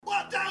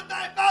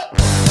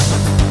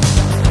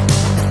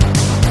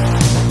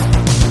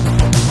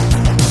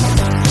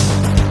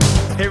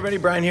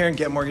Brian here and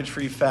Get Mortgage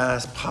Free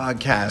Fast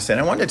podcast. And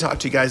I wanted to talk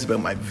to you guys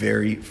about my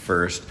very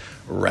first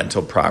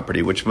rental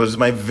property, which was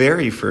my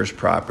very first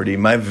property,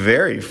 my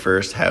very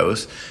first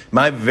house,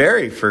 my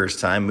very first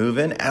time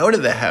moving out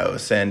of the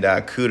house. And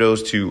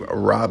kudos to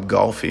Rob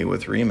Golfi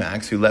with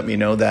Remax, who let me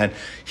know that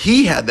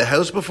he had the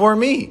house before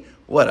me.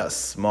 What a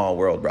small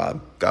world,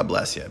 Rob. God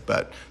bless you.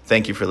 But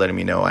thank you for letting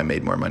me know I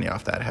made more money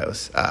off that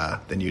house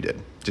than you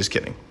did. Just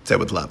kidding. Said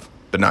with love,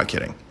 but not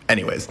kidding.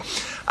 Anyways,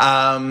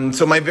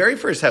 so my very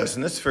first house,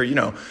 and this is for,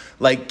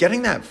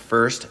 getting that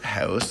first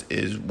house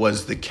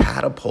was the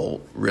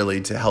catapult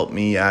really to help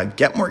me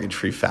get mortgage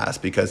free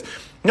fast, because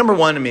number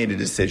one, I made a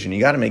decision. You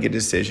got to make a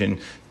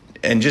decision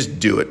and just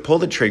do it. Pull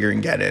the trigger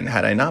and get in.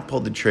 Had I not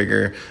pulled the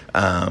trigger,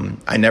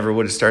 I never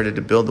would have started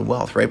to build the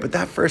wealth, right? But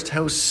that first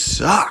house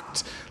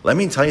sucked. Let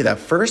me tell you, that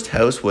first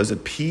house was a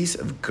piece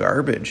of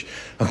garbage,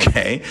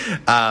 okay?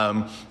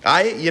 And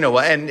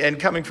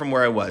coming from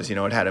where I was,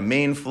 it had a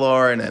main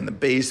floor and then the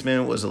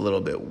basement was a little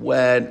bit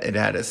wet. It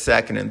had a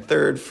second and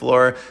third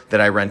floor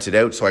that I rented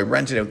out. So I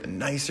rented out the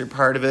nicer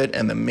part of it,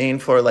 and the main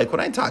floor, when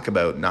I talk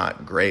about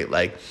not great,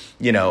 I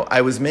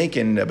was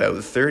making about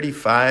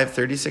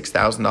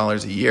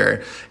 $36,000 a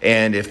year.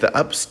 And if the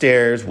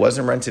upstairs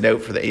wasn't rented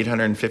out for the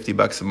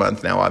 $850 a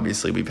month, now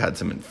obviously we've had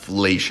some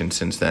inflation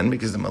since then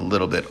because I'm a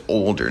little bit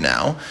older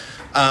now,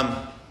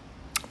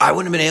 I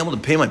wouldn't have been able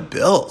to pay my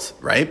bills,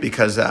 right?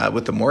 Because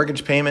with the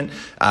mortgage payment,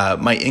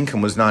 my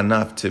income was not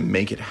enough to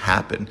make it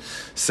happen.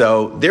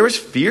 So there was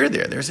fear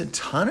there. There's a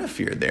ton of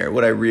fear there.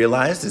 What I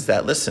realized is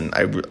that,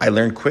 I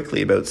learned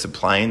quickly about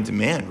supply and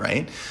demand,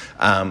 right?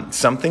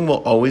 Something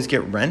will always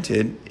get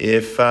rented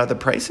if the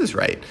price is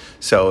right.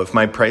 So if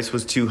my price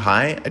was too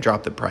high, I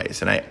dropped the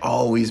price, and I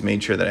always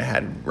made sure that I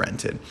had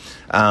rented.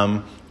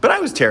 But I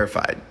was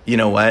terrified, you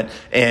know what?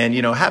 And,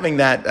 having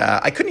that,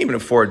 I couldn't even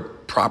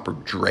afford proper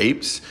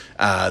drapes.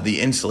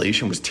 The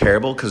insulation was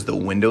terrible because the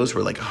windows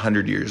were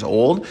 100 years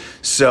old.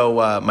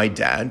 So my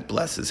dad,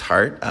 bless his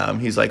heart,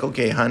 he's like,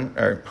 okay,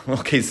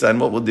 son,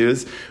 what we'll do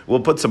is we'll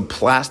put some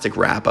plastic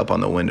wrap up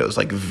on the windows,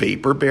 like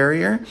vapor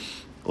barrier.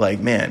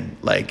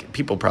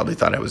 People probably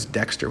thought I was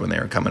Dexter when they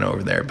were coming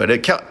over there, but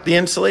it kept the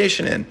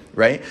insulation in,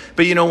 right?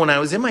 But when I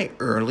was in my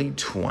early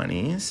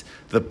 20s,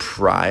 the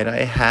pride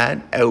I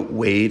had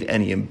outweighed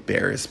any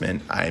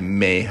embarrassment I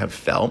may have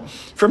felt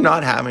from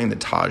not having the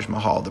Taj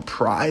Mahal. The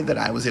pride that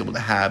I was able to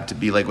have to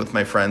be with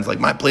my friends,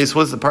 my place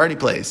was the party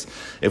place.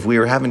 If we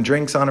were having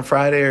drinks on a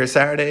Friday or a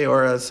Saturday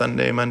or a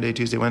Sunday, Monday,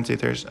 Tuesday, Wednesday,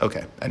 Thursday.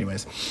 Okay,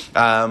 anyways,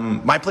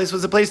 my place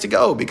was the place to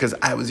go because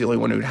I was the only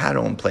one who had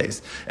own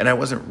place, and I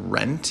wasn't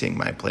renting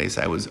my place.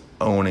 I was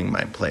owning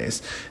my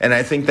place. And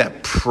I think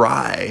that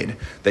pride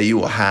that you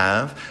will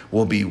have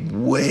will be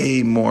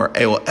way more,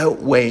 it will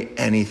outweigh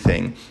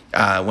anything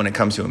when it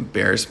comes to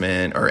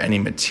embarrassment or any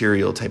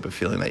material type of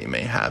feeling that you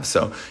may have.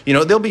 So,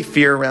 there'll be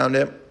fear around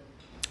it.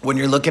 When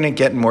you're looking at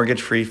getting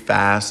mortgage free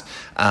fast,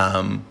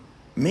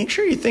 make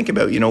sure you think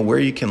about, where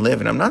you can live.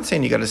 And I'm not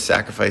saying you got to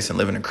sacrifice and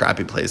live in a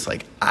crappy place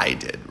like I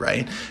did,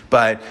 right?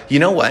 But you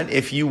know what?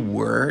 If you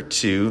were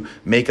to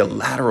make a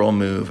lateral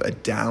move, a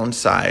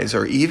downsize,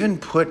 or even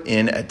put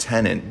in a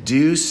tenant,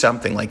 do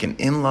something like an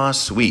in-law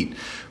suite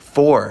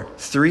for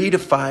 3 to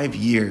 5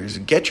 years,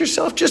 get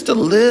yourself just a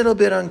little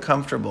bit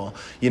uncomfortable,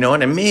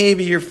 and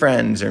maybe your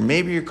friends or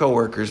maybe your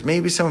coworkers,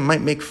 maybe someone might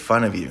make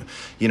fun of you,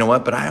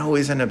 but I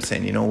always end up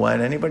saying,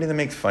 anybody that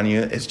makes fun of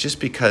you is just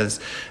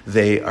because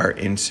they are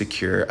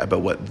insecure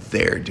about what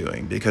they're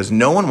doing, because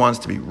no one wants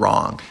to be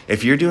wrong.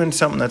 If you're doing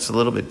something that's a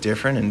little bit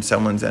different and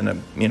someone's end up,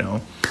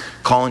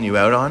 calling you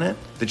out on it,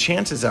 the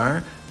chances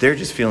are they're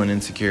just feeling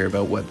insecure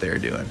about what they're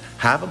doing.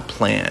 Have a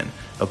plan.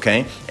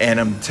 Okay, and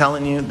I'm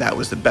telling you, that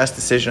was the best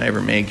decision I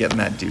ever made, getting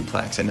that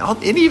duplex. And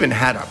it even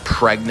had a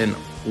pregnant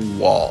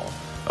wall,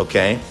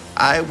 okay?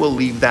 I will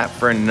leave that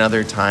for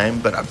another time,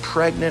 but a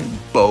pregnant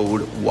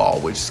bowed wall,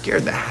 which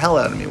scared the hell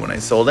out of me when I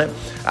sold it.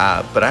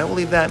 But I will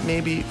leave that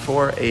maybe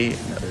for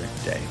another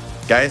day.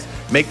 Guys,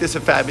 make this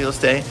a fabulous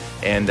day,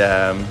 and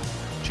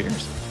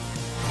cheers.